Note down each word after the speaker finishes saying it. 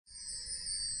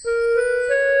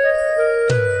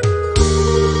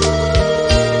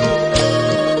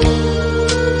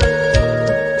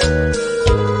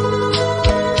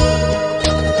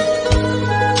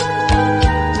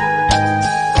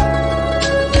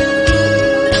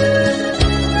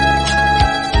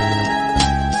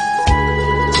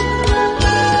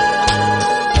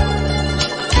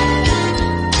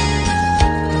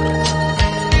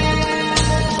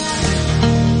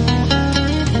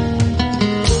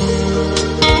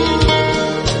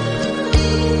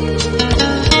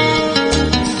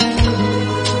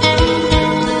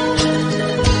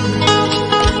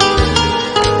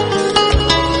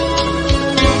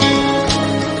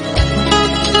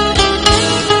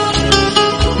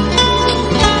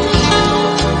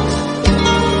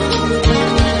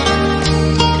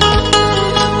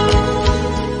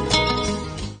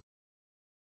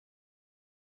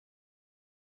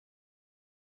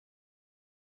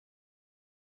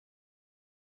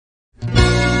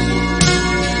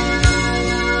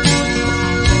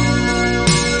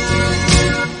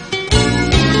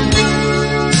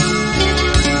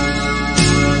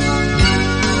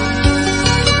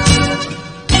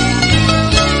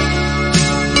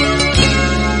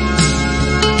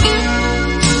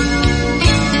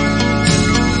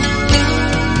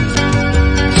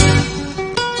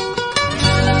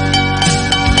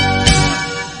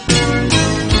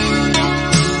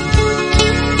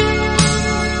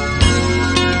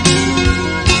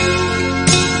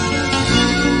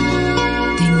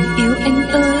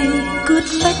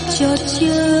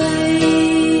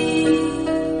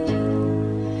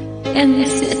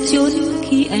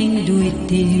đuổi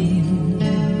tìm.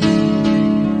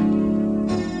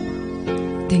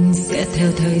 Tình sẽ theo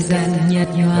thời gian nhạt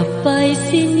nhòa phai,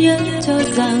 xin nhớ cho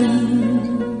rằng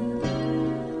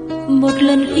một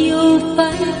lần yêu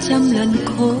phải trăm lần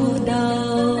khổ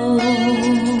đau.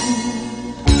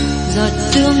 Giọt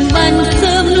sương ban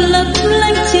sớm lấp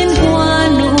lánh trên hoa,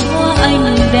 nụ hoa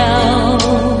anh đào.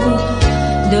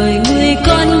 Đời người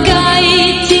con gái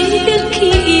chỉ biết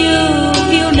khi yêu,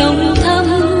 yêu nồng thắm,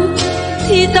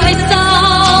 thì tại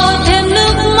sao thêm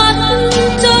nước mắt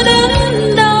cho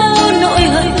đớn đau nỗi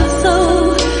hận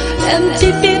sâu. Em chỉ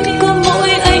biết có mỗi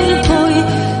anh thôi,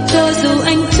 cho dù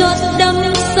anh chót đắm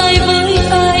say với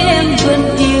ai, em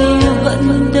vẫn yêu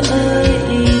vẫn đợi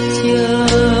chờ.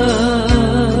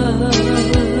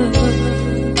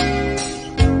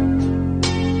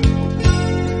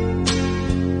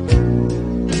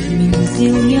 Mình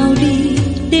dìu nhau đi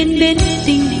đến bên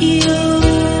tình yêu,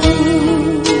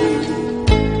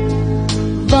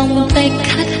 vòng tay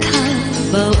khát khao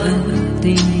vào ân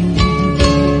tình.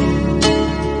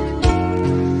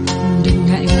 Đừng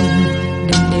ngại ngùng,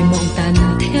 đừng để mộng tàn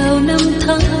theo năm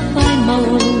tháng phai màu.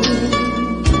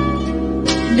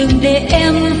 Đừng để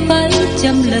em phải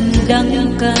trăm lần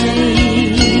đắng cay.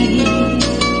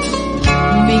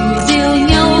 Mình dìu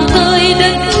nhau tới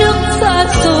đất nước xa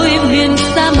xôi, miền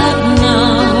sa mạc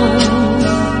nào,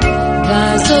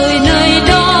 và rồi nơi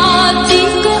đó chỉ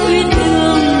có uyên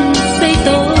ương xây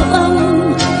tổ ấm.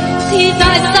 Thì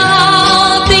tại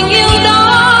sao tình yêu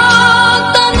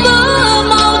đó tan vỡ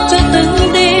mau cho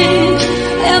từng đêm.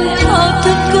 Em thao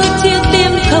thức cứ chia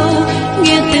tim thầu,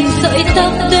 nghe từng sợi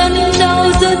tóc đớn đau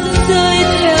rớt rơi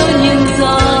theo những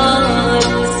giọt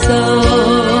sầu.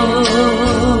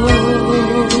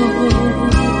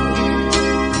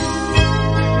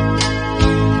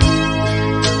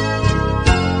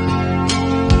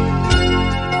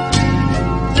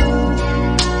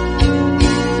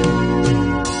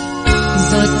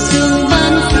 Giọt sương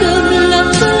ban sớm lấp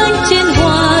lánh trên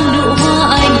hoa, nụ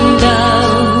hoa anh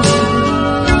đào.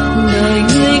 Đời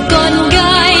người con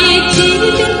gái chỉ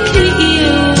biết khi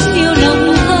yêu, yêu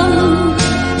nồng thắm,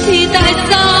 thì tại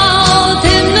sao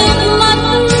thêm nước mắt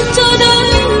cho đớn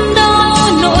đau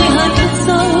nỗi hận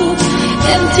sâu.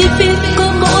 Em chỉ biết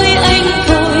có mỗi anh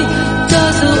thôi,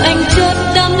 cho dù anh chót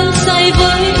đắm say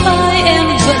với ai, em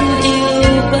vẫn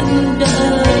yêu vẫn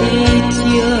đợi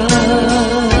chờ.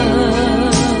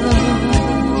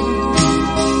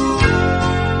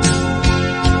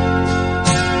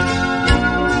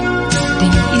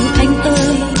 Tình yêu anh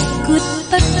ơi, cứ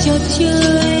tắt cho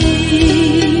chơi.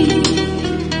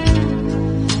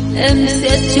 Em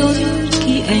sẽ trốn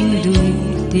khi anh đuổi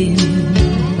tìm.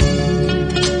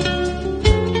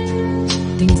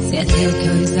 Tình sẽ theo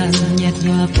thời gian nhạt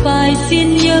nhòa phai,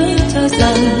 xin nhớ cho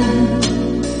rằng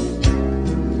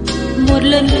một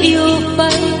lần yêu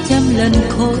phải trăm lần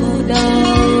khổ đau.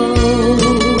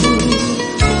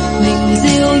 Mình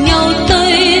dìu nhau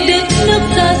tới đất nước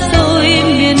xa xôi,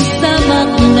 miền sa mạc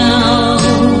nào,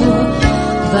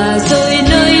 và rồi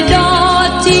nơi đó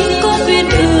chỉ có uyên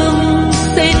ương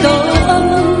xây tổ ấm.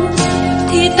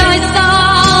 Thì tại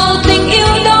sao tình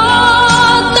yêu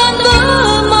đó tan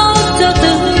vỡ mau cho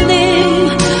từng đêm.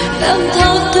 Em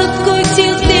thao thức côi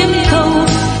chiếc tim thầu,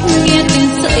 nghe từng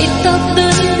sợi tóc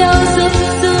đớn đau rớt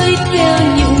rơi theo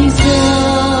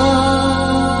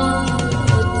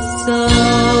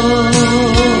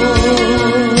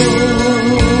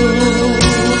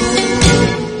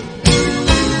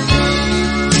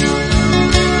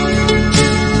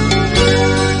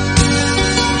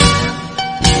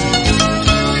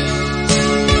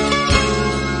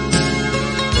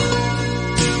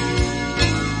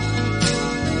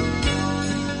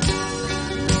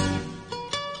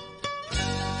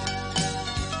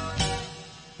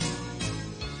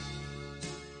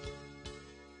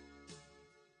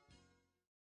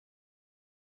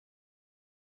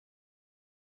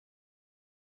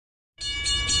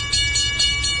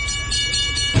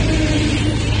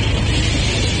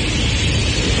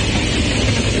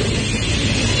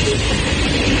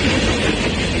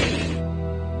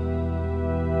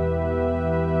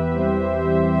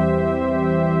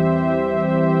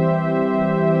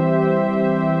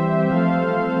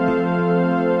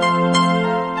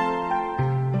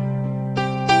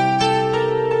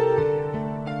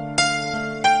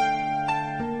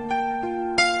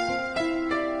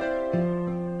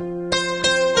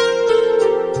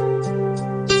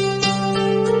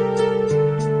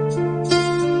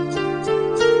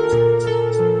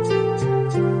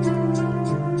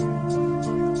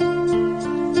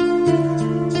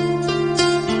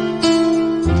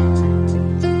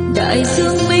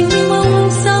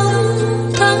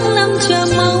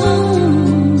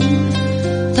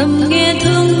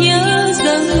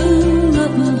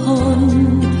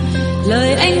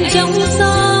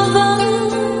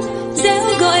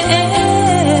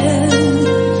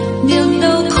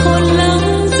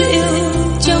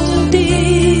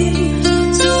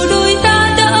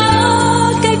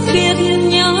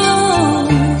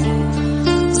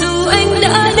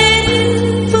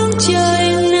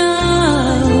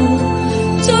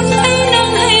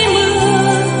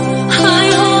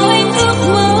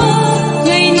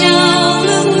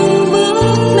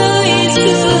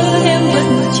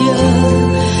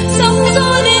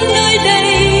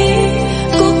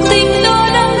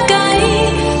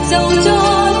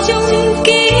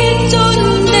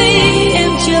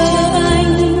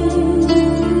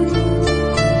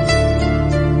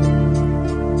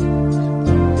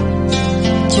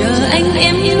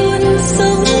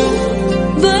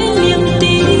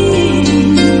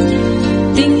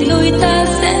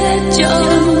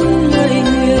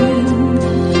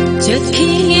chợt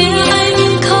khi nghe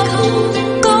anh khóc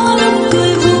có lúc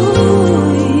cười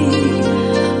vui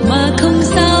mà không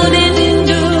sao đến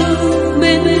được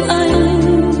bên anh.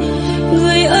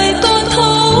 Người ơi tôi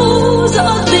thấu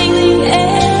rõ tình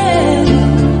em,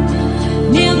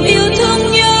 niềm yêu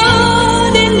thương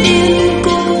nhớ đến điên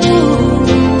cuồng.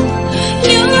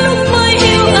 Nhớ lúc mới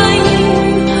yêu anh,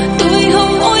 tôi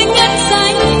hồng ôi ngắt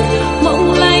xanh,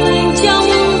 mộng lành trong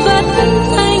vắt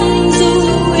anh. Dù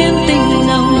em tình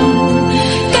nồng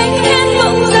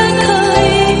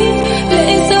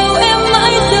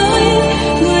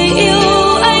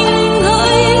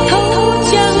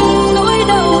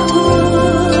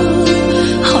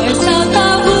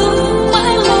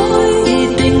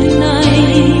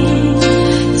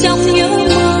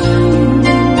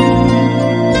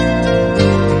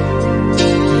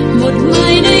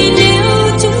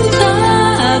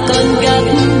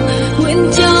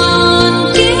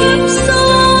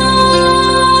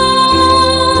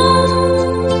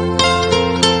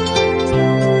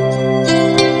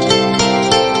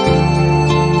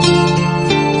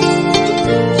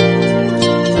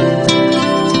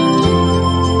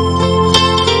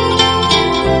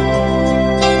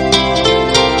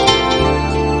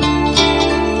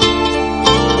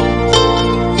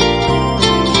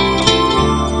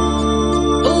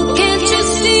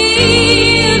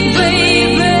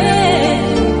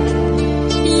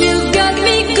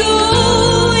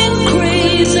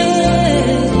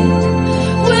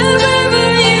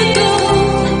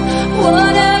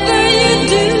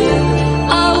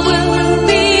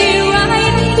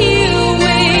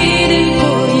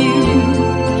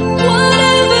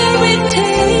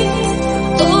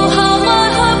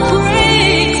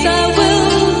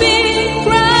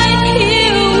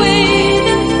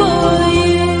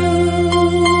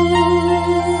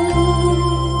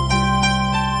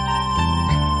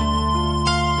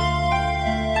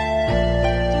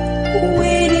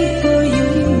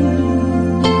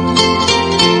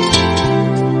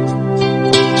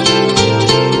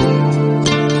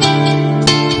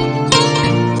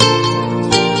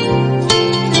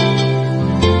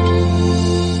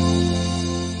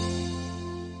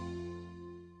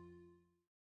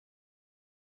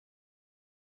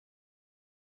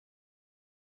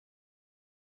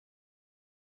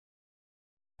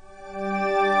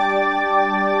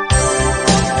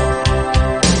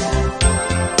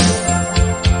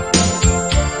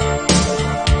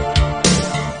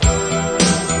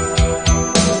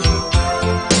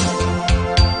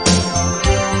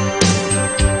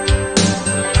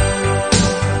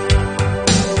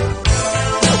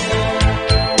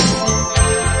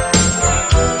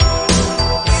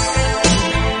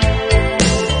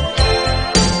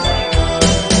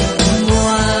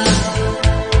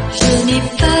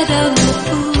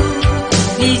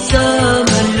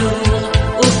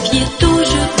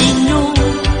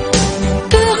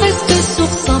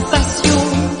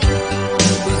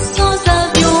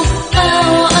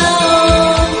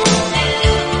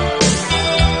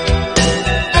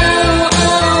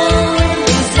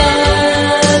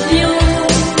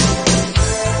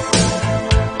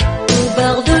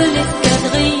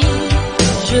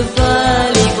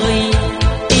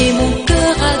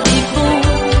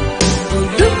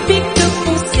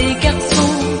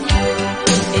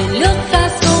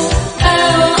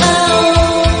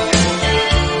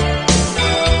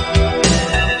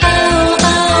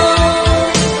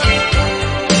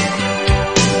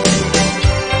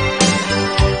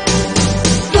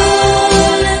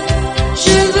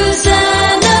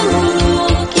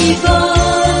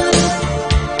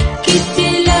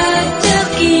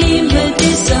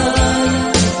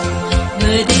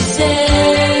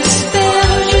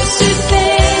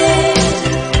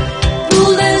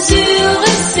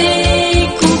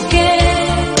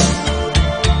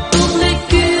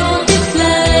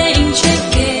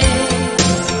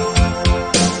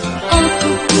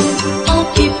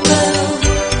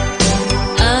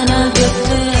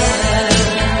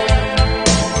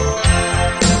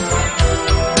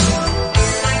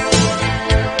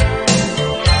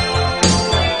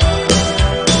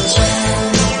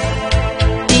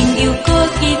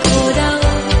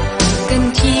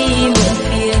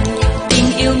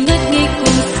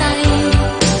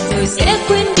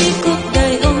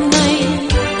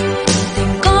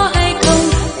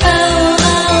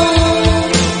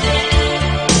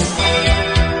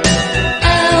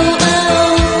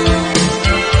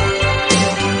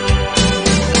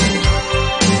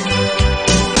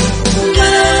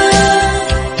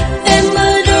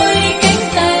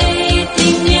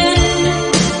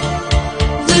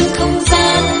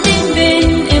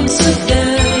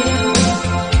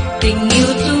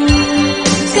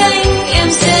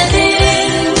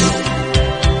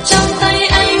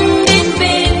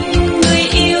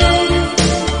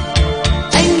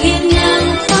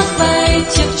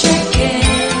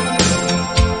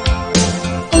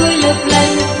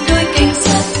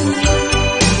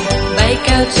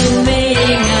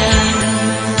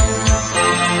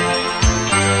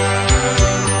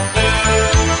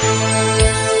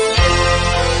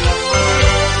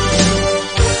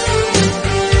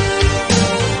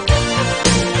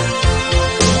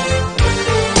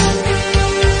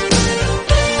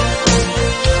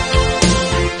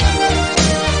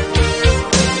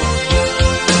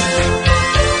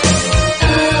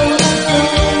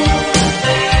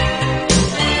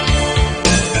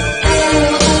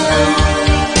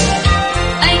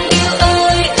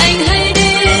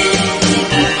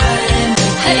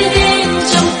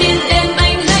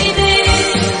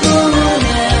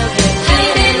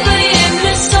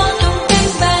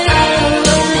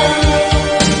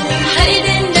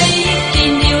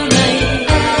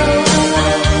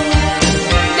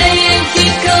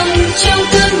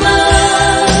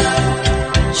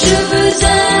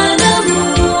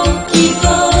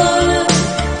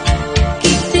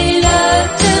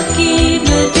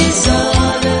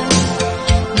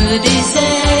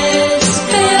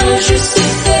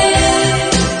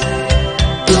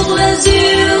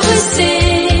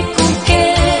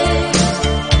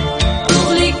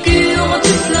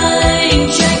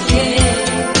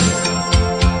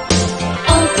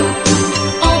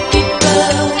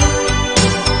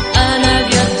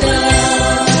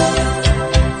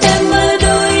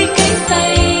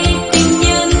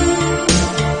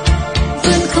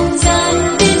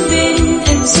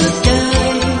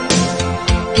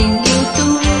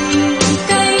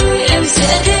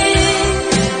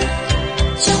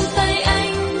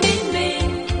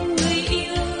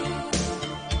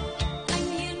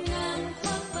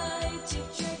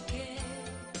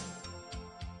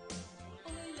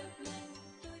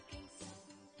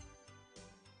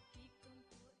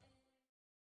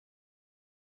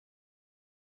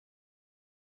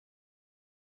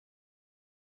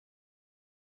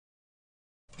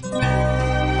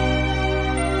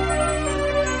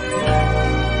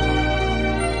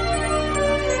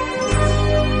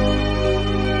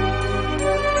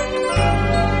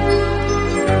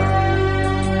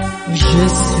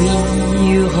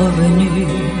suis revenu,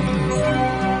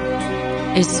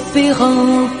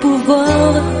 espérant pouvoir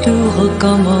tout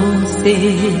recommencer.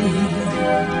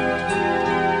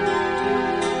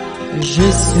 Je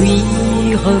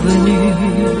suis revenu,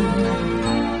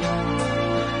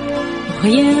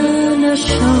 rien n'a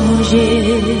changé.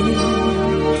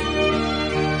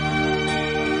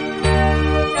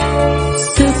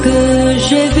 Ce que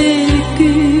j'ai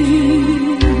vécu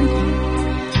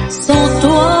sans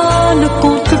toi ne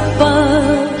compte pas,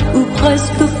 ou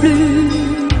presque plus.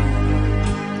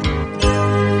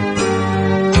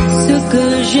 Ce que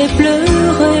j'ai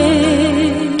pleuré,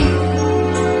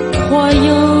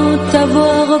 croyant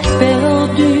t'avoir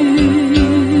perdu.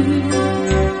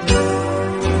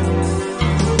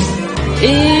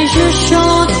 Et je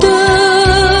chante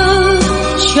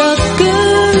chaque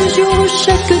jour,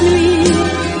 chaque nuit,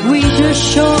 oui je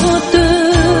chante.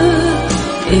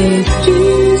 Et tu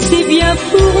sais bien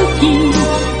pour qui,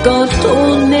 quand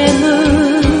on aime,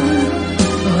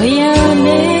 rien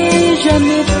n'est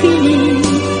jamais fini.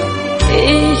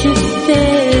 Et je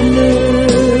t'aime.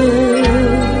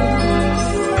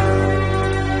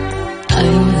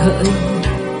 Anh hỡi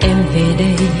em về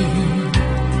đây,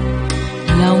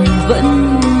 lòng vẫn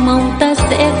mong ta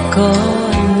sẽ có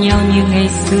nhau như ngày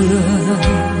xưa.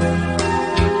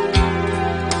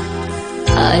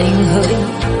 Anh hỡi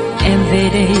em về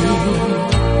đây,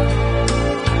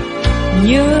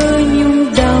 nhớ nhung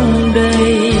đong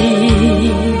đầy.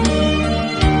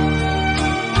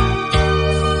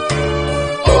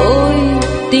 Ôi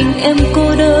tình em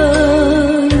cô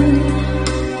đơn,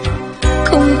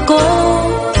 không có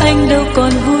anh đâu còn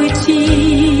vui chi.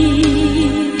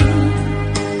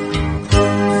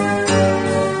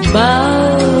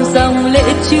 Bao dòng lệ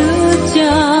chứa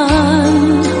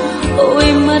chan, ôi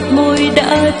mắt môi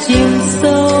đã chìm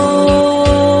sâu.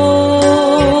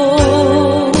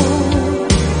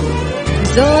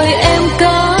 Rồi em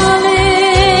ca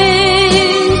lên,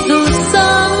 dù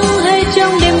sáng hay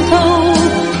trong đêm thâu,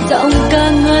 giọng ca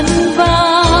ngân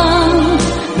vang.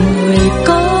 Người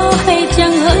có hay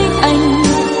chăng hỡi anh,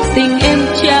 tình em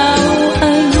trao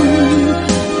anh,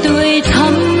 tươi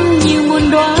thắm như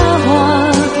muôn đóa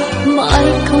hoa, mãi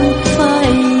không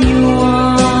phai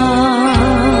nhòa.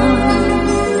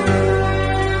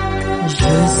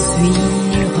 Je suis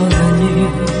revenu,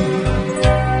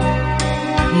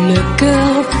 le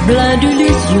cœur plein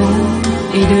d'illusions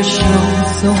et de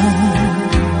chansons.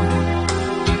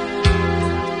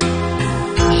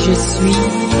 Je suis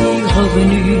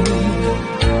revenu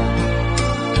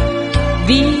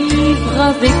vivre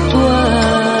avec toi.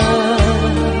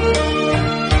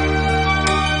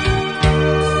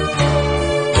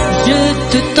 Je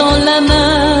te tends la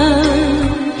main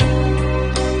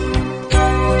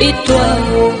et toi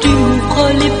tu m'ouvres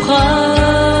les bras.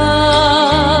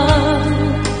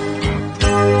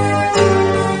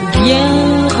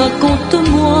 Viens,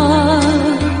 raconte-moi,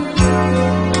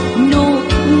 non,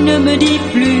 ne me dis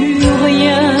plus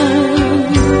rien,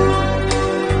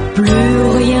 plus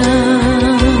rien.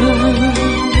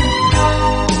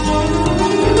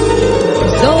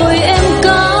 Rồi em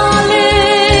ca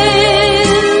lên,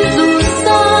 dù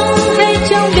sáng hay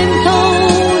trong đêm thâu,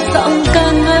 giọng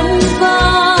ca ngân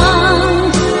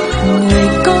vang. Người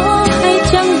có hay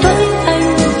chăng với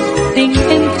anh, tình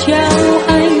em trao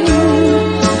anh,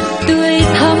 tươi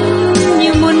thắm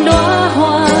như muôn đóa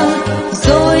hoa.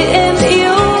 Rồi em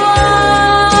yêu anh.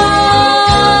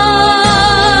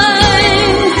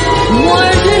 Moi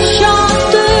je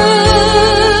chante,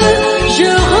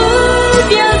 je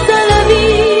reviens à la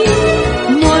vie.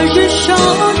 Moi je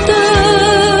chante,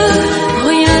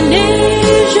 rien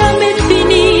n'est jamais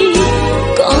fini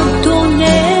quand on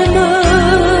aime.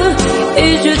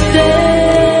 Et je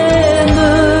t'aime,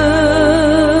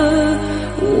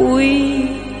 oui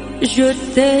je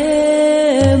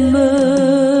t'aime.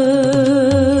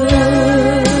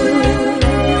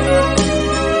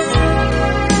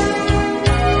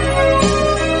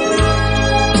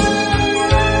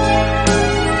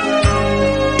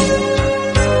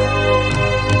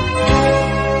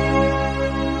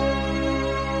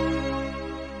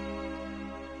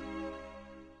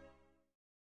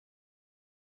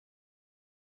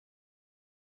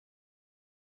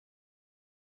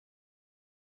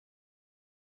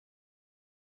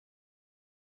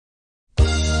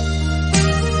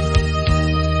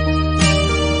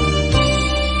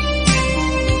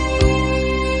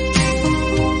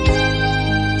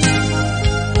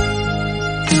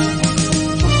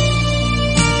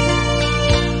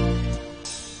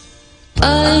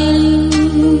 Anh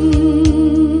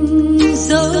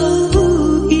dấu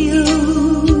yêu,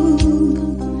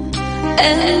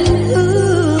 em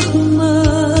ước mơ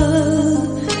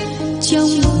trong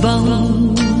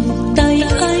vòng tay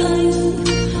anh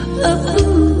ấp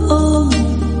ôm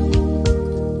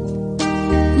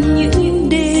những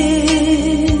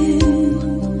đêm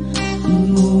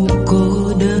ngủ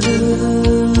cô đơn.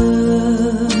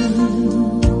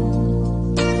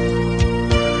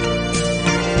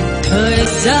 Thời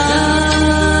gian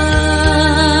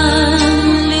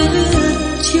lướt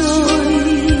trôi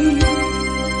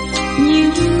như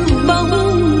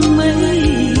bóng mây,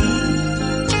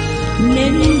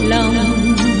 nên lòng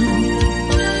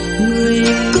người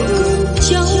cũng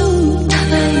trông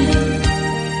thay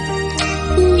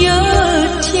nhớ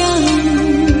chăng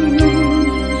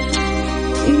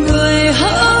người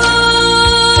hỡi.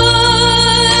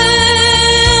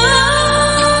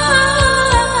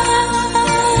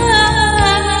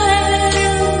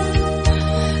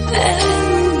 Em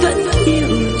vẫn yêu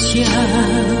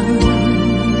chàng,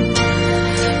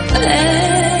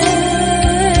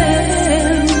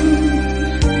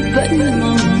 vẫn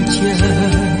mong chờ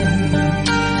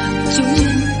chúng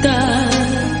ta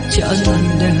trọn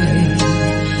đời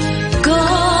có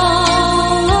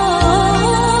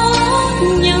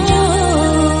nhau.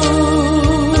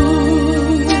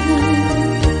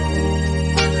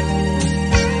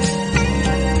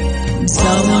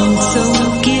 Dòng sông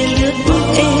kia lướt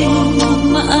êm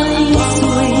mãi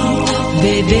xuôi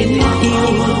về bên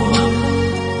yêu,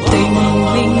 tình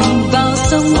mình vào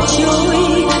sông trôi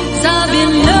ra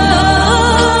biển lớn,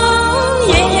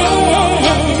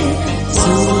 yeah.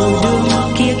 Dù đường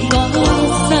kia có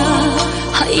xa,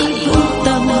 hãy vững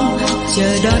tâm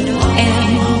chờ đón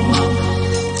em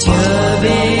trở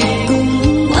về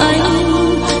cùng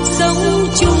anh sống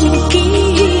chung kỷ.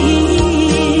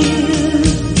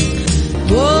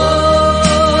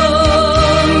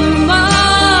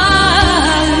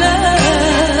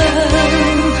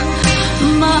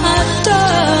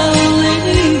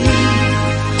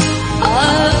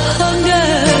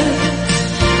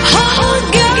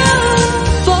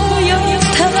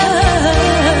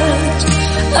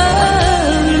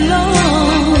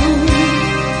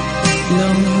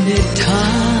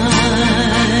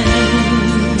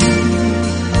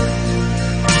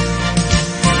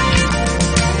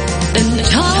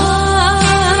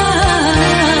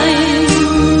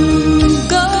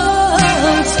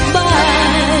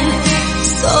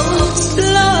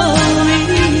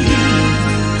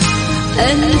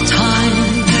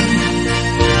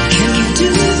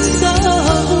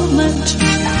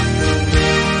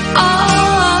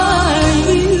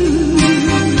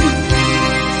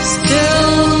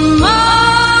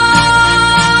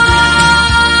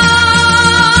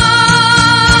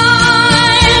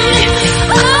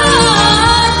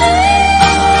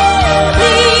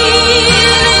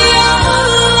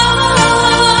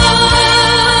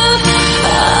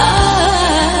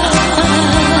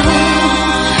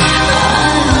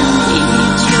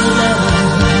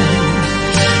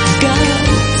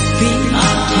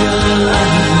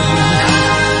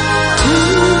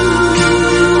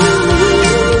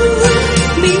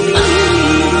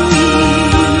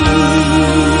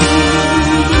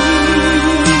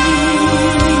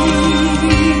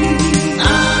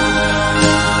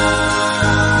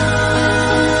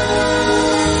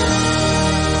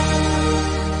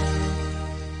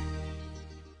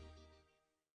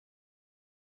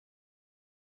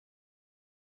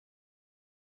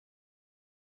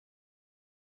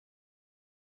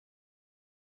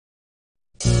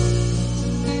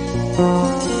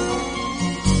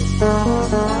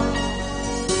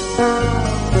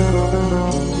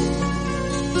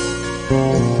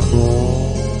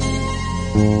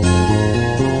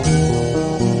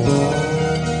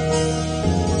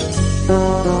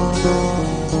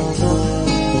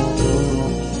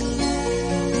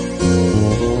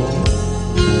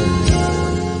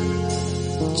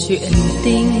 Chuyện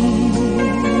tình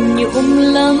nhuộm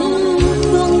lắm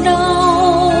thương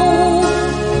đau,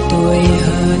 tuổi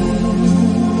hờn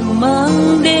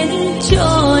mang đến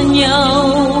cho nhau.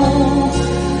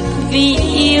 Vì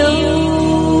yêu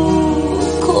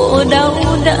khổ đau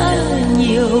đã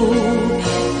nhiều,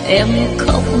 em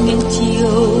khóc những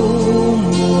chiều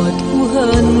mùa thu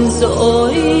hơn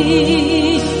rồi.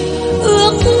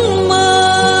 Ước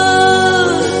mơ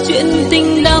chuyện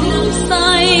tình đắm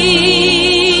say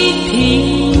thì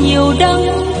nhiều đắng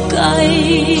cay,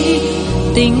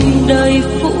 tình đời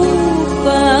phũ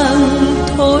vàng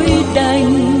thôi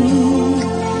đành.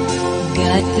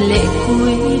 Gạt lệ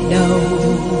cúi đầu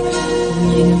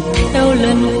nhìn theo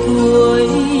lần cuối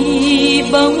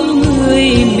bóng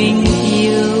người mình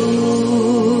yêu.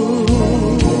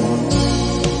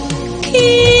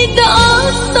 Khi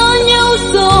đã xa nhau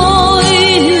rồi,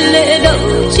 lệ đẫm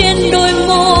trên đôi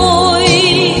môi,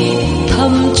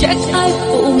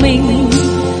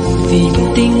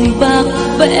 tình bạc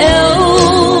bẽo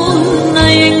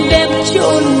nay anh đem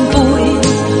chôn vùi.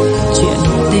 Chuyện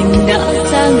tình đã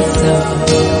sang giờ,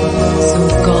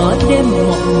 dù có đêm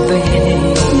mộng về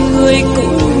người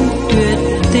cũng tuyệt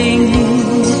tình.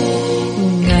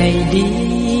 Ngày đi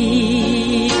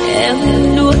em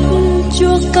nuốt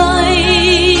chua cay,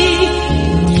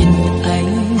 nhìn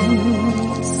anh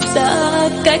xa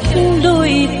cách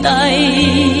đôi tay.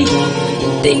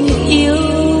 Tình yêu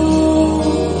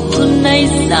này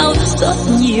sao xót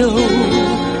nhiều,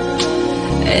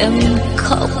 em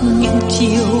khóc những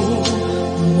chiều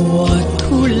mùa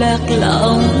thu lạc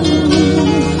lõng.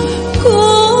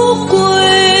 Cố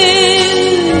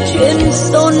quên chuyện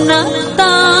dồn nát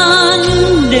tan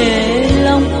để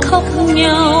lòng khóc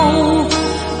nhau.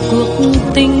 Cuộc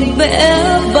tình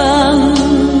vẽ bằng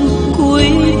cúi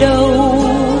đầu,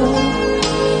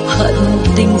 hận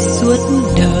tình suốt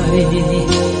đời,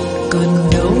 còn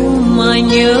đâu mà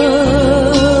nhớ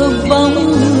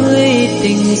bóng người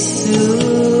tình xưa.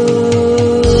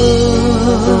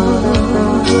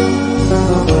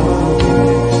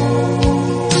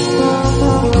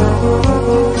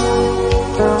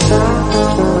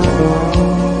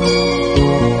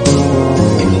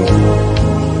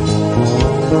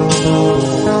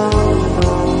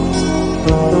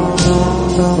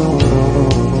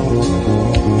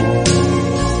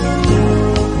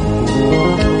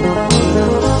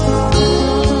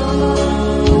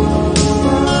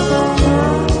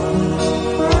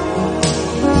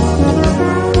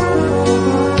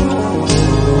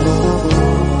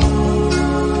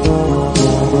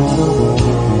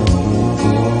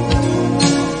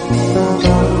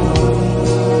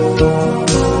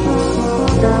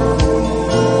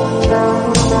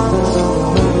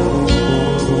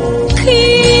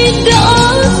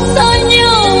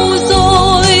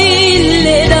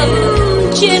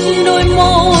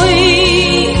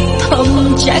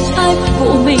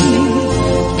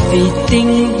 Vì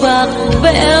tình bạc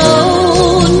bẽo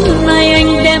nay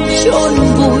anh đem chôn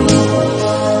vùi.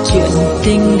 Chuyện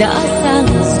tình đã sang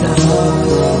giờ,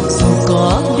 dù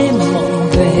có đêm mộng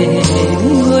về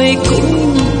người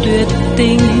cũng tuyệt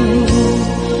tình.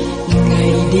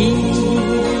 Ngày đi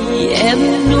em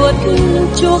nuốt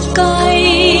chua cay,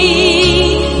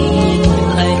 nhìn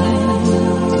anh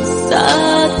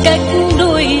xa cách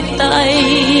đôi tay.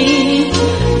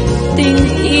 Tình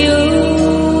yêu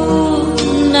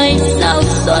sao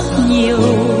xót nhiều,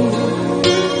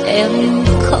 em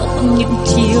khóc những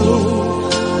chiều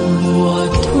mùa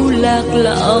thu lạc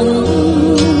lõng.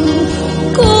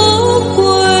 Cố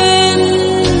quên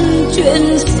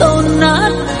chuyện sâu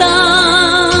nát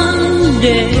tan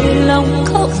để lòng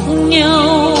khóc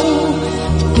nhau.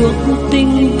 Cuộc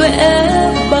tình vẽ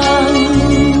bằng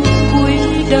cúi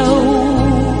đầu,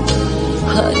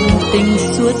 hận tình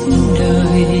suốt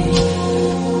đời,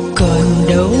 còn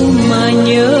đâu mà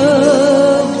nhớ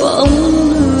bóng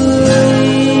người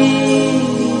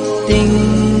tình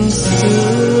xưa.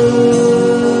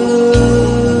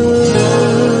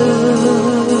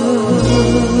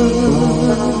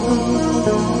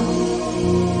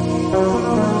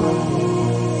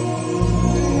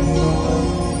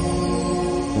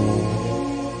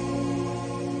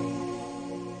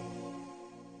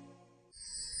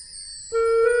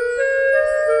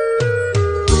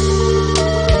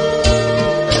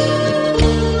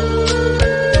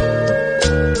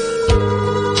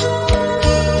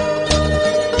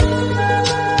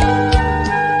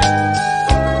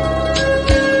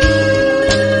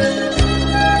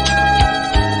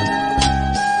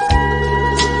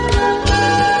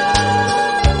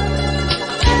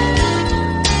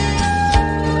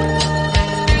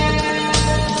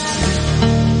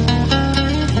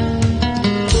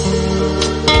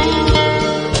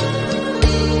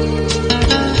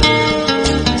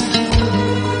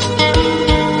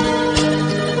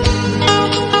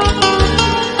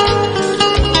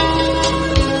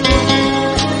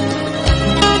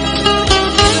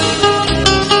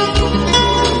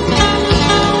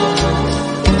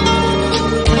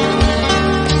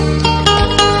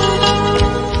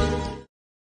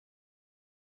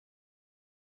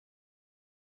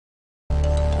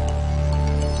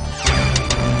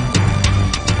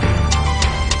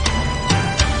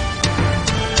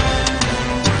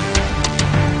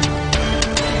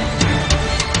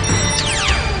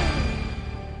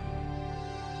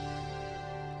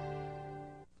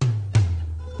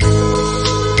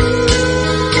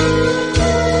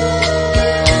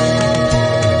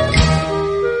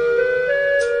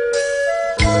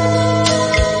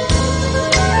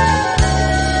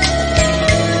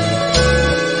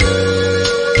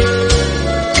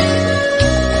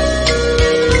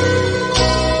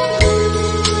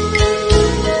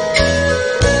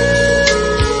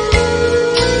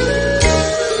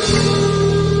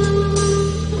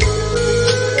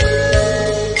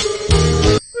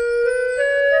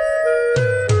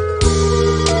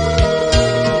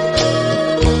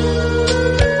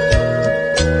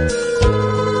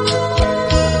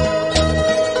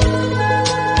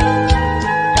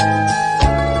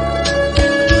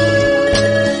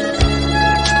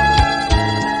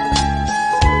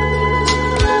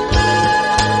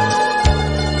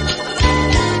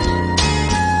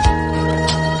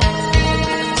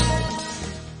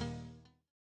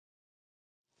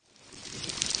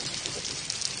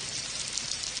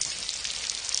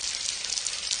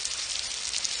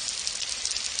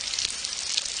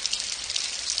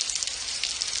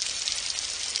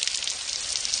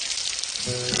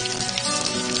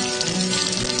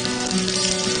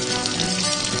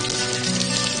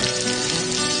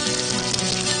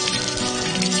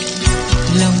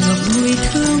 Lòng ngập ngùi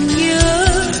thương nhớ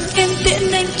em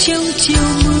tiễn anh trong chiều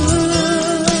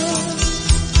mưa.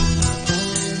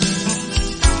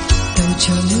 Tàu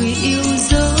chờ người yêu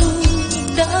dấu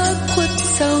đã khuất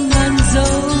sau ngàn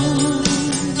dấu.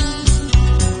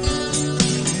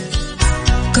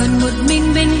 Còn một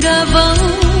mình bên ga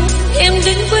vắng em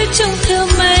đứng với trông theo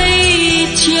mây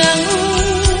trắng.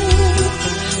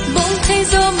 Bỗng thấy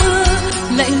gió mưa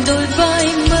lạnh đôi vai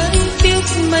mới biết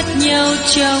mất nhau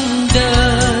trong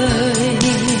đời.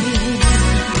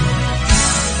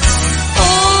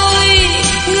 Ôi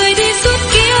người đi suốt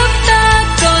kiếp ta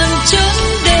còn trốn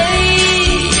đây.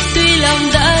 Tuy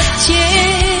lòng đã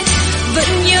chết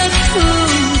vẫn nhớ thương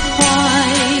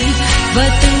hoài.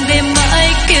 Và từng đêm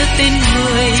mãi kêu tên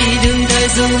người đừng đời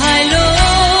dù hai lối.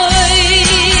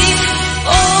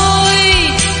 Ôi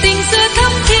tình xưa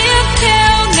thắm thiết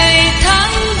theo ngày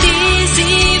tháng đi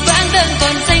dĩ vãng đang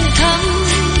còn xanh thắm.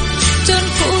 Chốn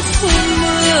cũ phun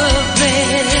mưa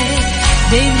về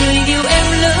để người yêu em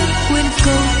lỡ quên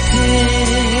câu thề.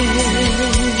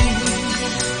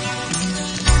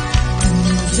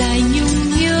 Dài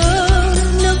nhung nhớ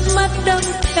nước mắt đẫm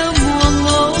theo mùa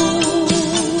ngâu.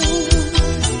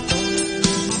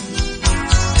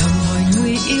 Thầm hỏi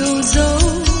người yêu dấu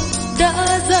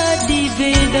đã ra đi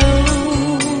về đâu.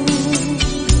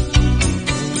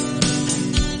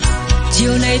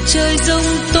 Chiều này trời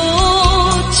giông tố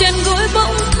chân gối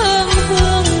bỗng thơm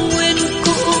hương nguyên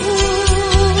cũ.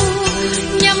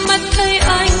 Nhắm mắt thấy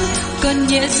anh còn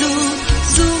nhẹ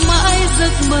dù mãi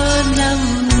giấc mơ năm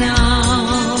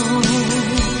nào.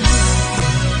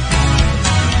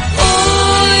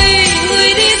 Ôi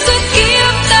người đi suốt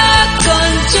kiếp ta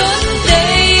còn trốn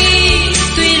đây.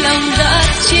 Tuy lòng đã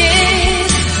chết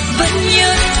vẫn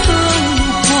nhớ thương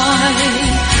hoài.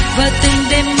 Và từng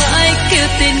đêm mãi kêu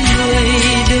tên người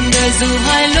đừng đời dù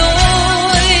hai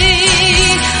lối.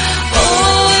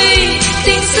 Ôi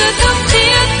tình xưa thắm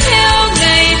thiết theo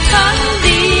ngày tháng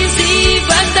đi dĩ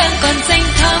vãng đang còn xanh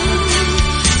thắm.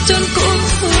 Chốn cũ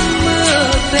hương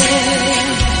mưa về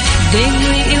để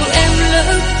người yêu em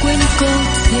lỡ quên câu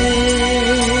thề.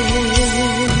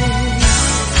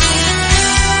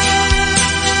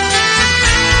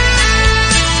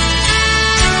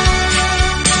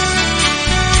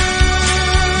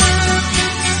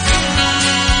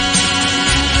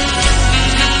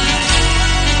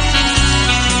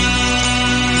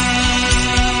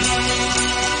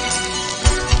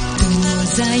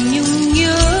 Dài nhung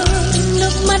nhớ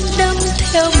nước mắt đẫm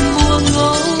theo mùa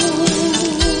ngâu.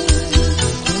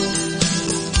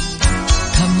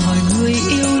 Thầm hỏi người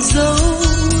yêu dấu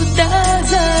đã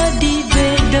ra đi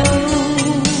về đâu.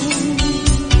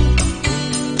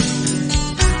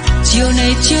 Chiều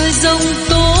này trời giông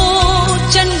tố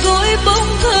chăn gối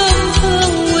bỗng thơm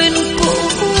hương nguyên cũ.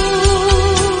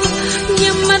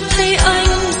 Nhắm mắt thấy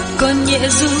anh còn nhẹ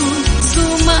dù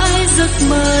mãi giấc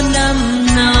mơ năm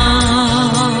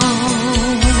nào.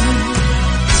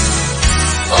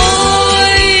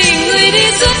 Ôi người đi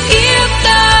suốt kiếp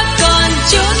ta còn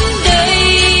trốn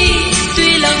đây.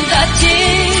 Tuy lòng đã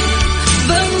chết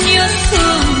vẫn nhớ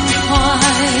thương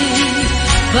hoài.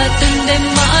 Và từng đêm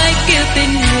mãi kêu tên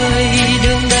người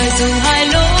đường đời dù hai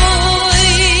lối.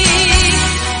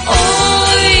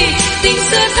 Ôi tình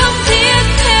xưa thắm thiết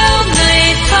theo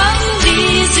ngày tháng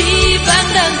đi dĩ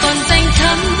vãng đang còn xanh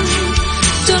thắm.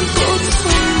 Chốn cũ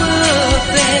phun mưa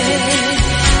về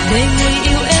để người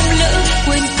yêu em lỡ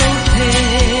quên câu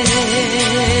thề.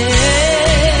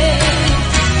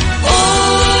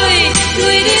 Ôi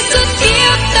người đi suốt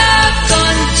kiếp ta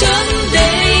còn trốn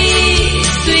đây.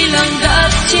 Tuy lòng đã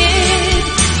chết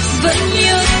vẫn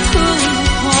nhớ thương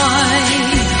hoài.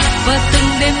 Và từng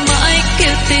đêm mãi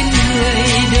kêu tên người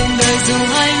đường đời dù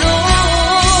hai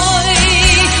lối.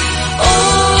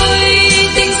 Ôi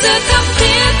tình xưa thắm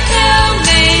thiết theo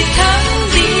ngày tháng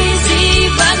đi dĩ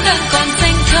vãng đang còn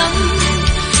xanh thắm.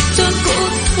 Chốn cũ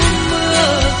phun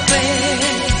mưa về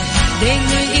để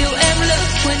người yêu em lỡ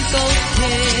quên câu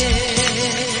thề.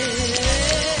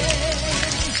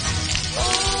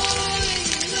 Ôi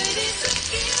người đi suốt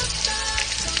kiếp ta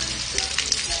còn trốn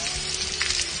đây.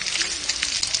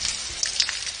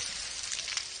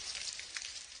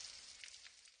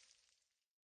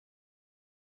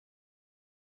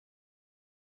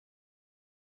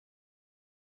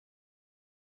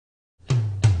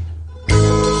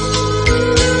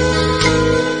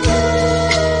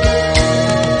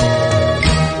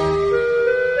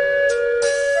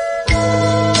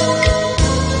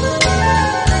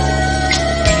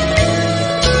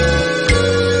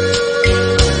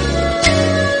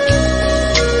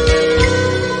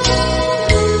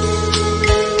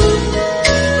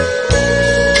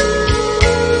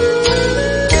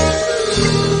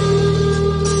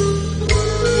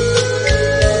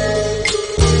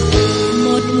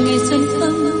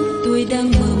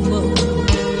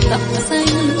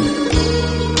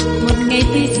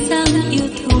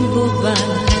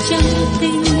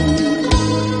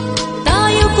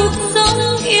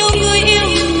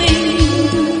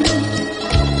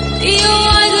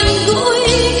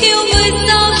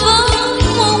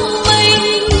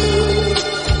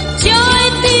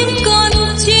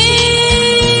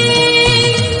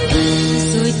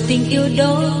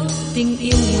 tình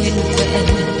yêu nguyên vẹn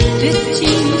tuyết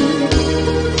trinh,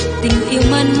 tình yêu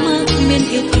man mác men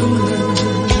yêu thương ngừng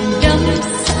đắm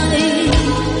say.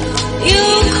 Yêu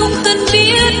không cần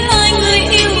biết ai người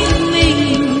yêu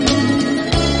mình,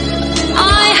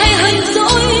 ai hay hờn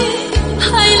dỗi,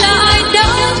 hay là ai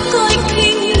đã coi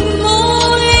khinh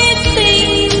mối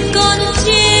tình còn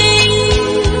trinh.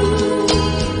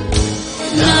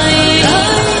 Này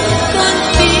ơi con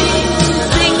tim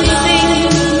xinh xinh,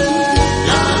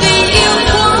 vì yêu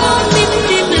quá nên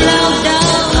tim lao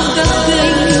đao gập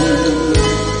ghềnh,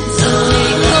 rồi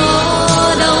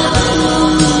có đau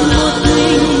thương một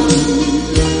mình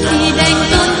thì đành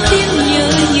con tim nhớ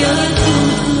nhớ thương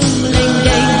thương lênh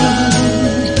đênh.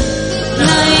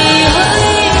 Này ơi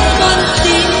con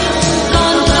tim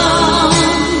con con,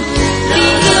 vì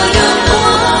yêu đau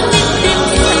quá nên tim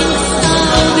xanh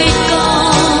xao gây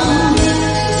con,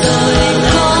 rồi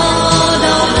có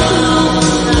đau thương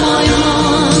mỏi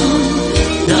mòn,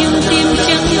 nhưng tim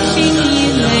trắng trinh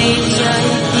như ngày trái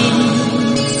tim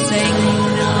xanh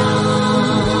non.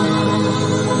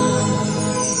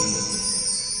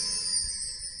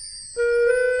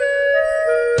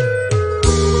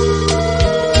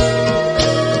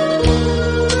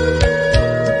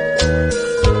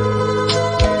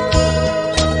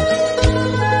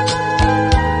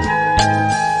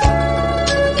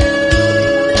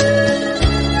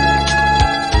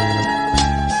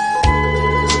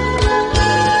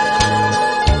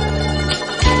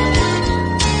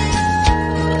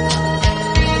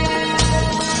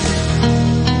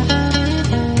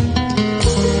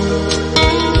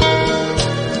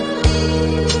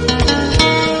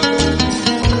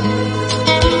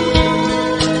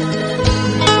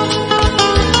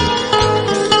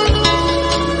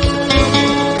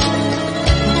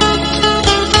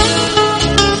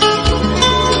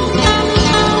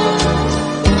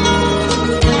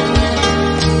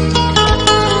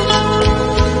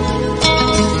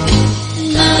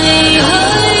 Này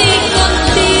ơi con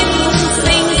tim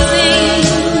xinh xinh,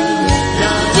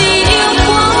 vì yêu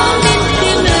quá nên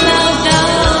tim lao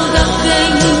đao gập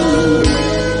ghềnh,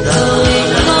 rồi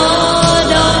có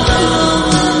đau thương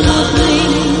một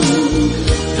mình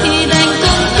thì đành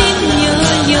con tim nhớ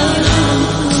nhớ thương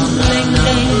thương lênh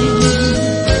đênh.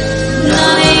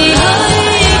 Này ơi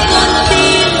con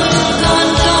tim con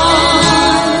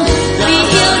con, vì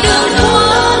yêu đau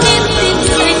quá nên tim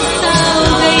xanh xao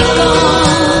gây con,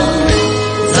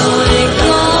 rồi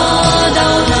có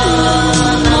đau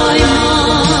thương mỏi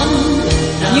mòn,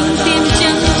 nhưng tim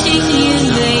trắng trinh như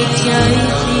ngày trái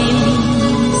tim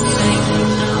xanh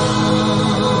non.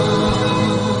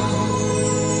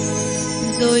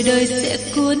 Rồi đời sẽ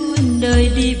cuốn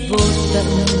đời đi vô tận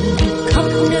khắp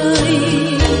nơi,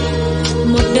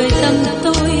 một đời tăm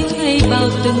tối hay bao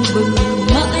tưng bừng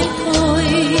mãi thôi.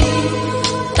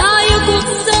 Ta yêu cuộc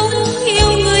sống,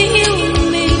 yêu người yêu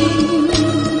mình,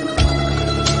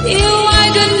 yêu ai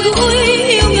gần gũi,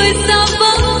 yêu người xa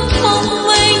vắng mong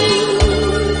manh,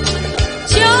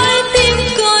 trái tim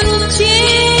còn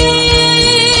trinh.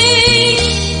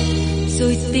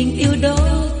 Rồi tình yêu đó,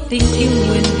 tình yêu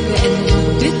nguyên vẹn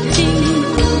tuyết trinh,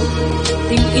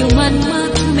 tình yêu man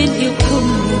mác men yêu không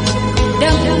ngừng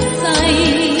đắm say.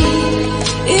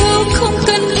 Yêu không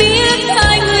cần biết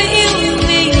ai người yêu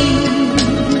mình,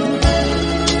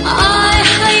 ai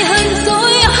hay hờn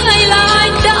dỗi, hay là ai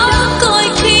đã coi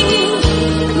khinh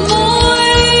mối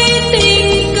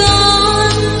tình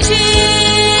còn trinh.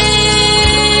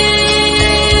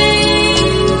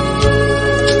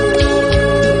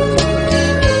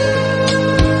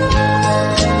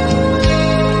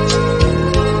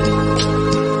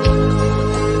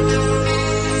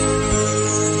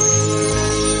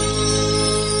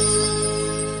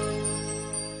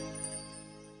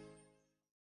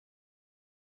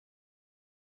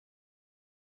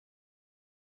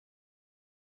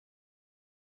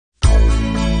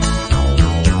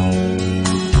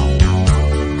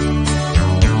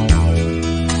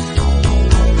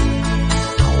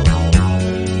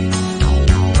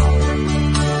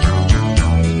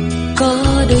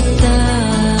 Có đôi ta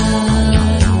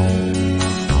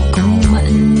cùng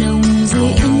mặn nồng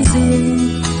dưới ánh dương,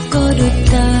 có đôi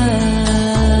ta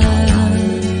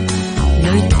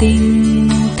lời tình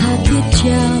tha thiết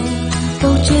trao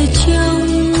bầu trời trong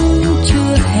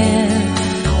trưa hè,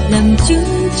 làm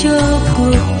chứng cho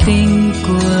cuộc tình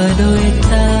của đôi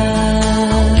ta.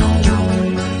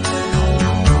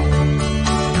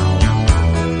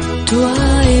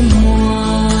 Toi et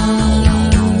moi,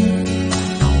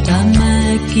 ta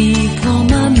main qui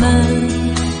prend ma main,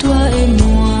 toi et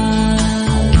moi,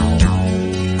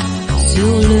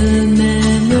 sur le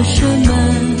même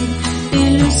chemin, et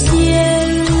le ciel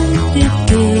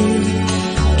d'été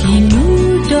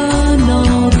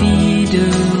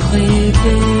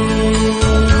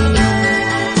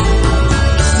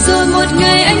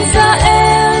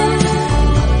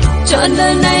trọn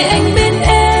đời này anh bên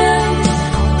em.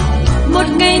 Một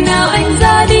ngày nào anh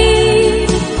ra đi,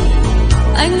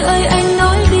 anh ơi anh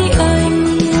nói đi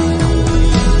anh.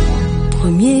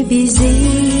 Premier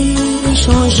baiser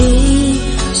changé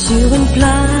sur une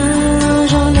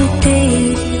plage en été.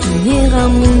 Premier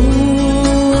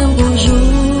amour, un beau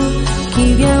jour qui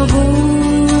vient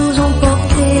vous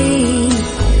emporter.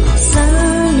 Ça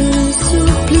ne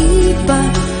s'oublie pas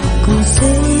quand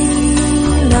c'est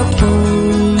la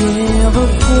première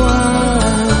fois.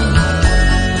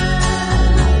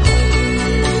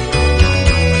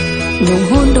 Nụ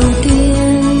hôn đầu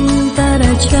tiên ta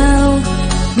đã trao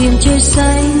biển trời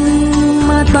xanh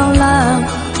mát bao la.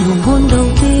 Nụ hôn đầu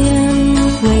tiên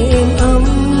ngày êm ấm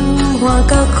hòa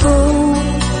ca khúc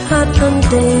hát thân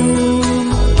tình.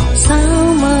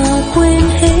 Sao mà quên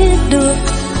hết được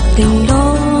tình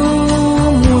đó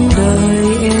muôn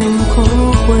đời em khó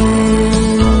quên.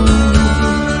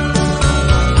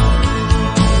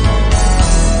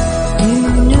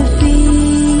 Une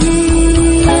fille,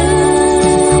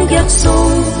 un garçon,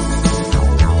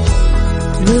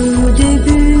 le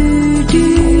début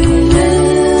d'une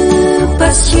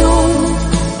passion.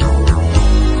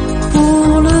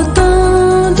 Pour le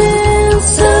temps d'un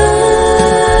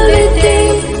seul été,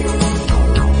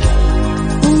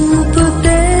 ou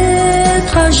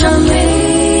peut-être à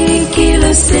jamais, qui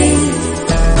le sait.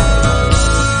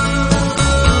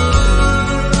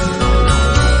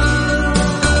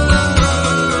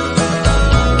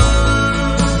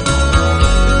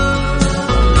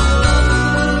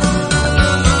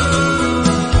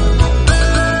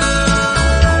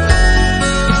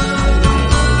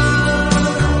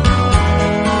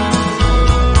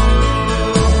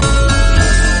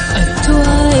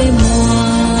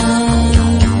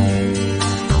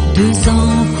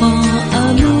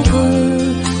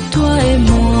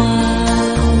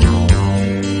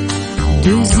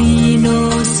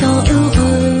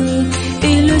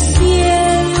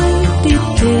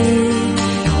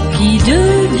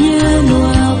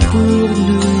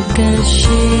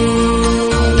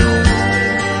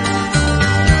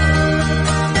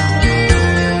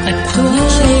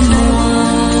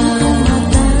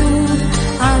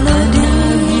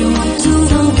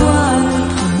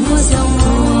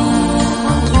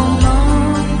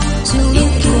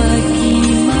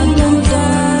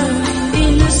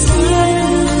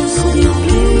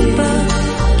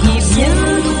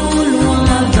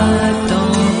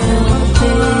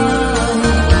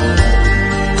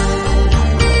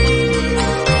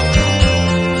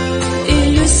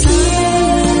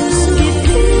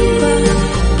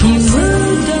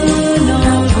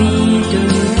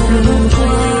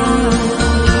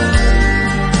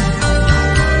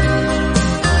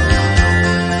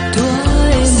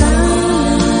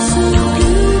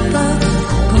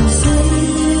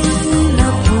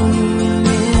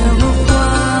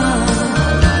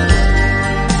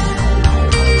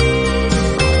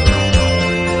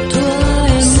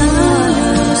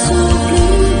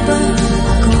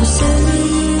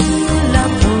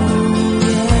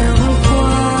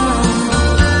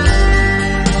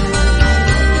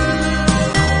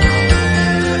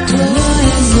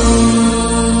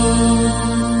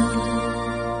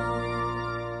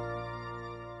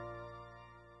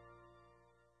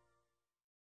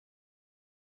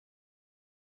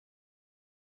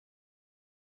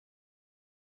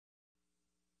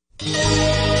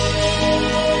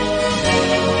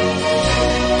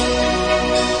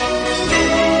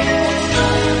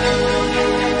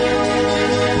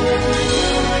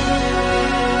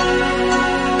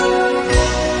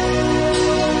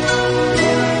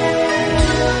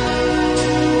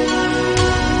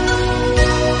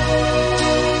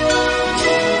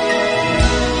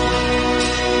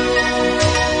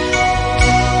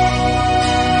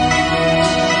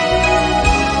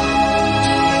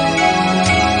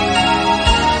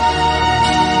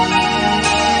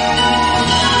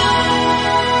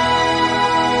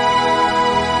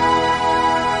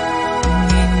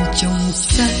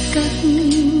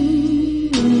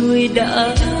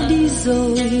 đã đi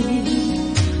rồi,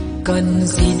 cần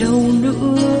gì đâu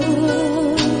nữa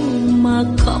mà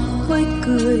khóc với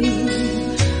cười.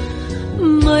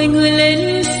 Mời người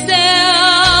lên xe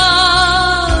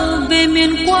về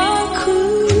miền quá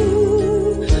khứ,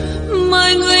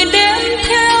 mời người đem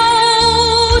theo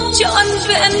trọn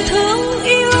vẹn thương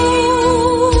yêu.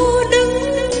 Đứng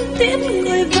tiễn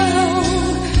người vào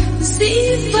dĩ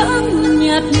vãng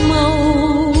nhạt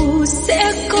màu,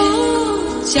 sẽ có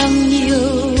chẳng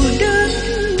nhiều đớn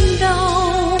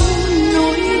đau.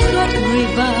 Nối gót người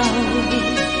vào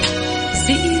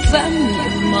dĩ vãng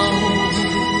nhạt màu,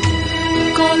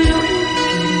 có lúc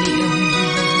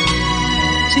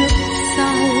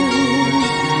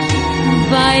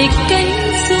vài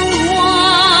cánh sương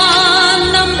hoa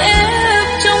nằm ép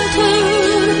trong thư,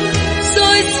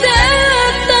 rồi sẽ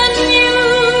tan như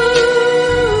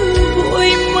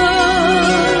bụi mơ.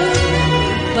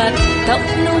 Và tóc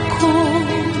nâu khô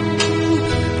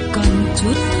còn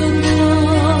chút thơm tho,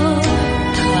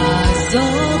 thả gió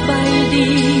bay đi.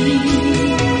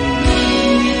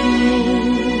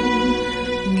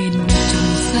 Nghìn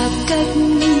trùng xa cách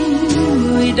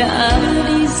người đã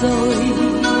đi rồi,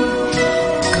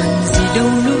 cần gì đâu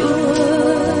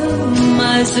nữa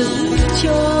mà giữ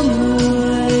cho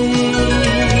người.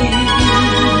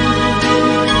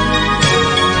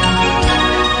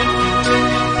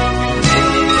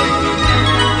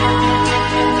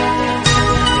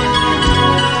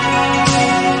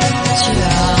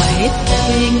 Trả hết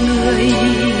về người,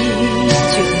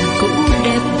 chuyện cũ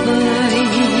đẹp vời,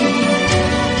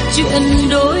 chuyện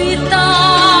đôi ta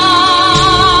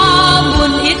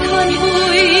buồn ít hơn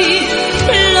vui,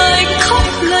 lời khóc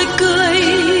lời cười,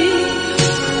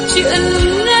 chuyện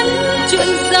ngắn chuyện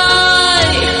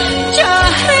dài, trả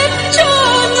hết cho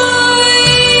người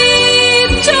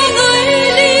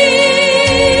đi,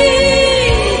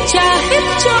 trả hết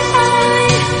cho ai.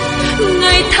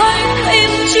 Ngày tháng êm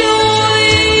trôi,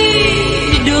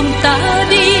 đường ta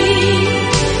đi,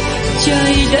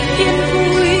 trời đất yên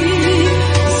vui,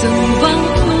 rừng vắng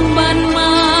hương ban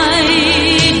mai,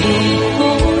 đường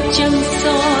phố chân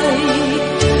soi.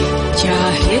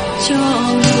 Trả hết cho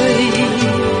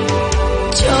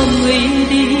người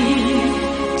đi,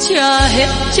 trả hết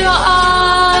cho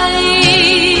ai,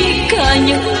 cả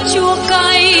những chua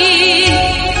cay.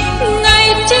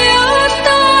 Ngày chia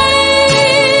tay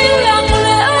lặng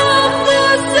lẽ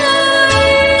mưa rơi,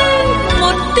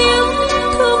 một tiếng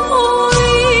thương ôi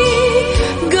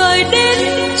gửi đến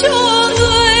cho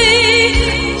người,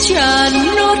 trả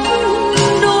nốt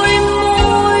đôi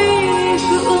môi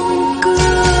gượng cười.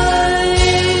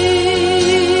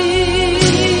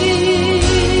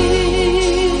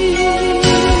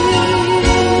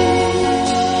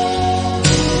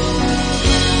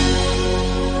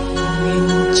 Nghìn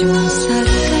trùng xa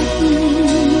cách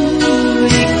người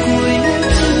cuối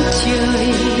chân trời,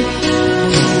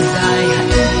 đường dài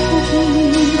hạnh phúc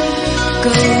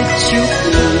cầu chúc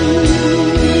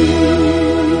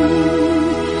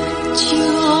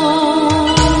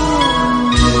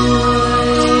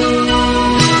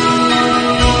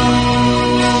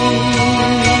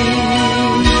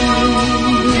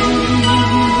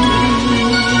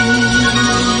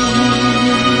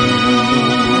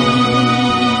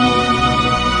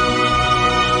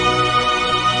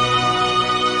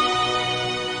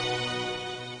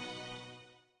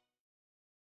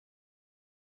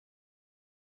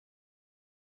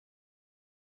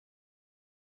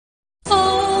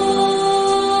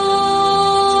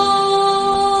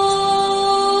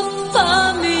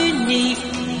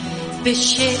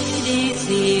péché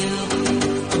désir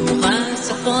pour un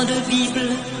serpent de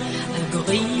Bible,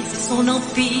 algorithme son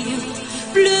empire,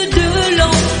 bleu de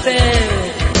l'enfer,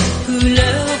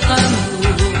 couleur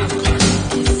amour,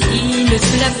 dessine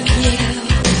sous la pierre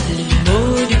les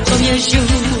mots du premier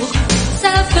jour,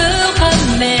 saveur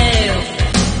amère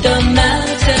d'homme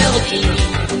interdit,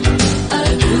 à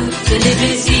toutes les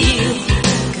plaisirs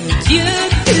que Dieu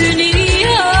punit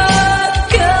à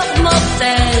cœur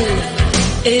mortel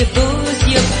et vos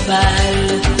yeux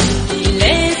pâles,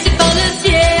 délaissés par le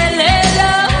ciel et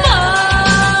la malle.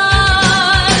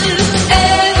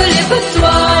 Ève,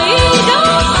 lève-toi et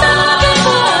danse avec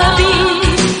ma vie.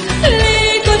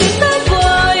 L'écho de ta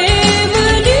voix est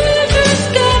venu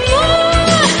jusqu'à moi.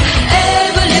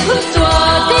 Ève, lève-toi,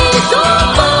 tes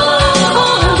enfants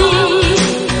grandis.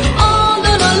 En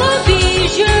donnant la vie,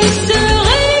 je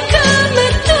serai comme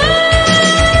toi.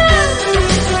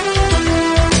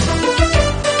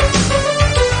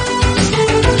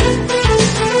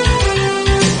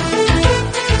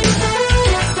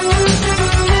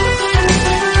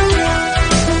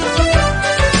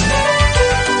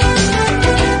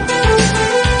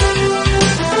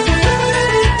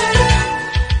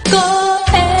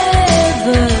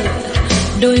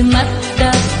 Đôi mắt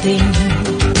đã tình,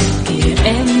 kìa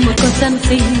em một con gian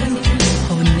sinh,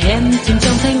 hồn em chìm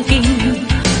trong thanh kinh,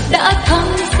 đã thắm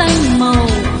xanh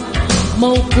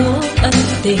màu của ân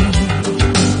tình.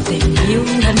 Tình yêu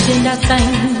nằm trên đá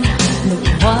xanh, nụ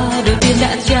hoa đầu tiên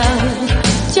đã trao,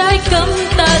 trái cấm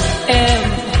tắt em,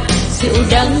 rượu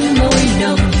đắng môi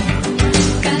nồng,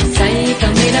 càng say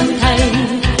càng mê đắm thay.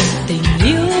 Tình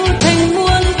yêu thành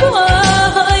muôn thuở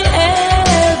hỡi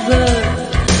ever,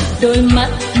 đôi mắt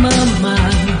mơ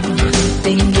màng,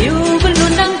 tình yêu vẫn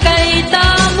luôn đắng cay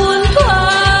ta muốn.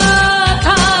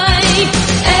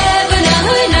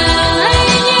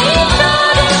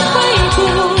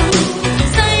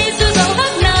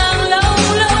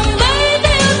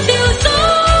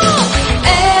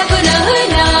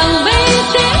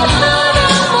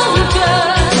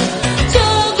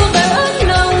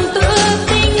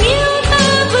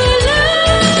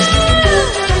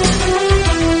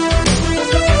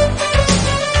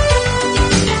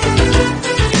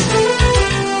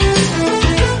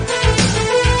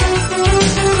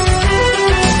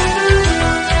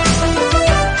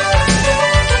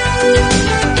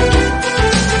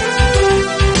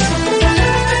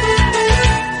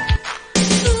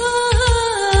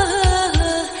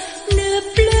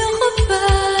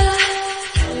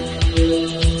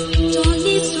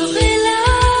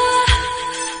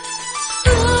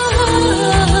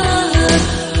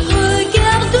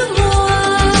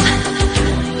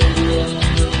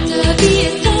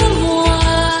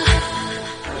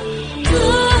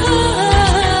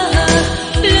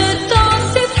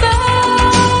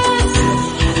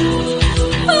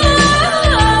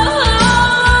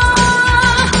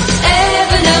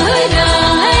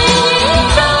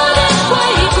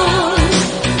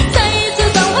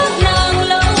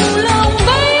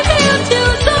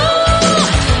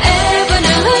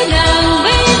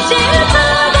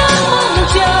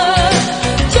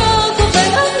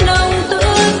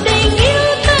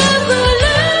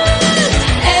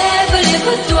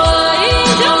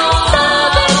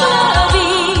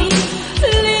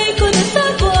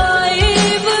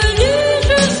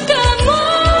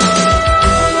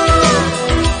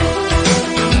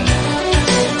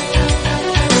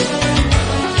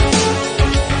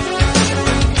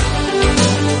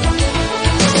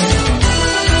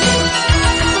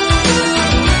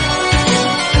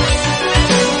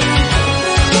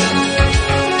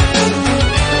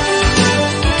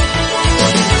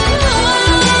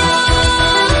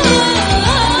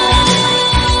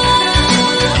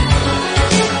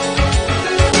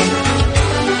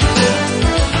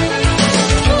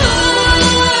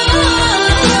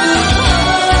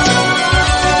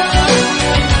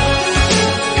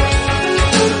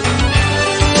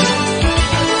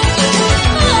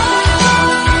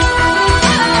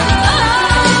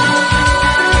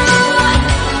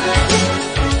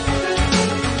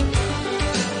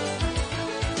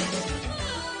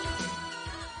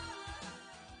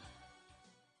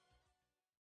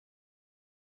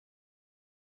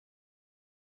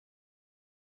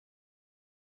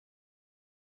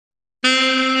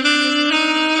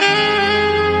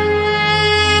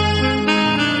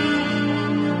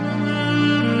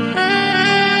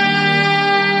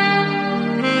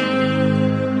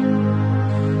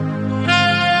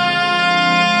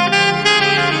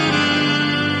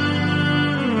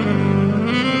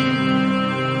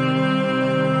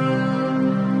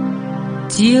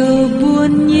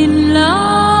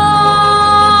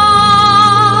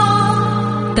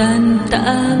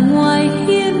 lạ ngoài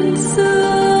hiên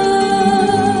xưa,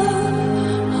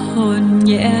 hồn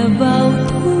nhẹ vào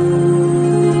thu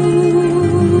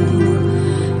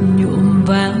nhuộm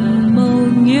vàng màu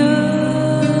nhớ,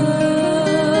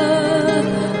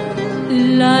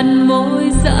 làn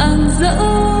môi rạng rỡ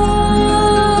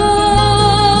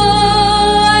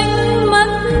ánh mắt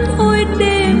thôi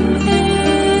đêm êm,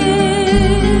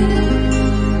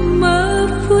 mơ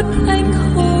phút anh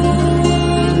hồn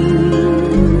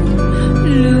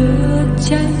lửa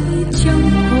cháy trong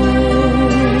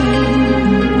hồn.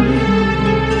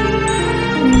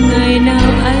 Ngày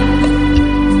nào anh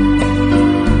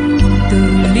từ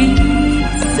ly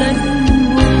dẫn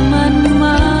buồn man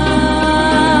mác,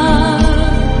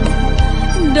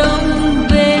 đông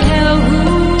về heo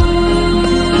hút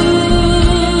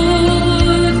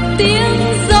tiếng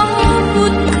gió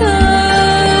vút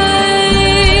khơi,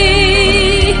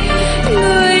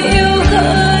 người yêu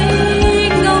hỡi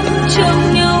ngóng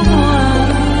trông nhau hoài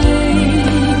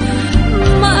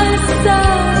mãi xa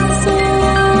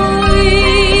xôi,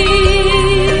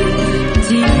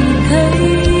 chỉ thấy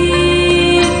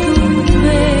thu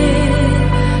về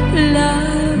lá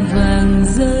vàng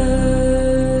rơi.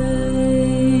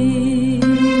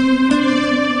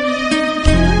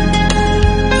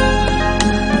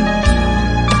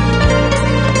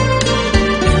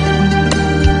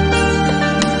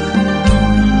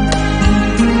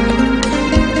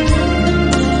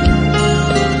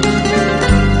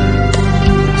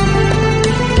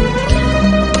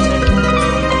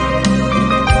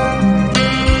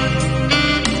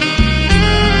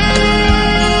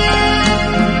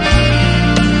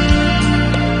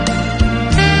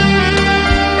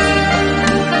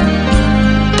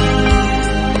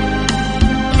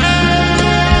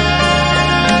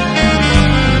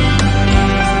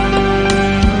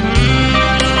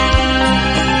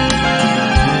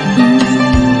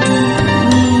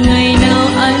 Ngày nào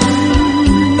anh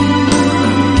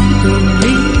từ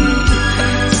ly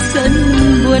sân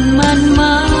buồn man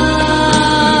mác,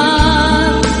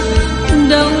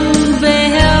 đông về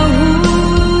heo hút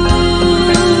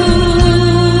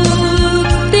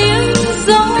tiếng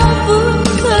gió vút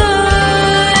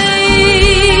khơi,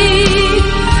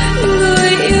 người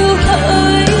yêu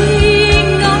hỡi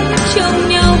ngóng trông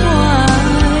nhau hoài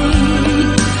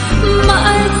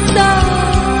mãi xa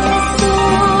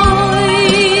xôi,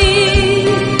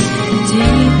 chỉ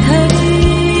thấy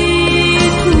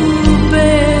thu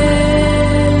về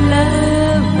lá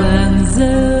vàng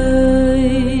rơi.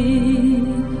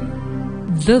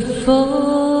 The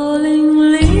fall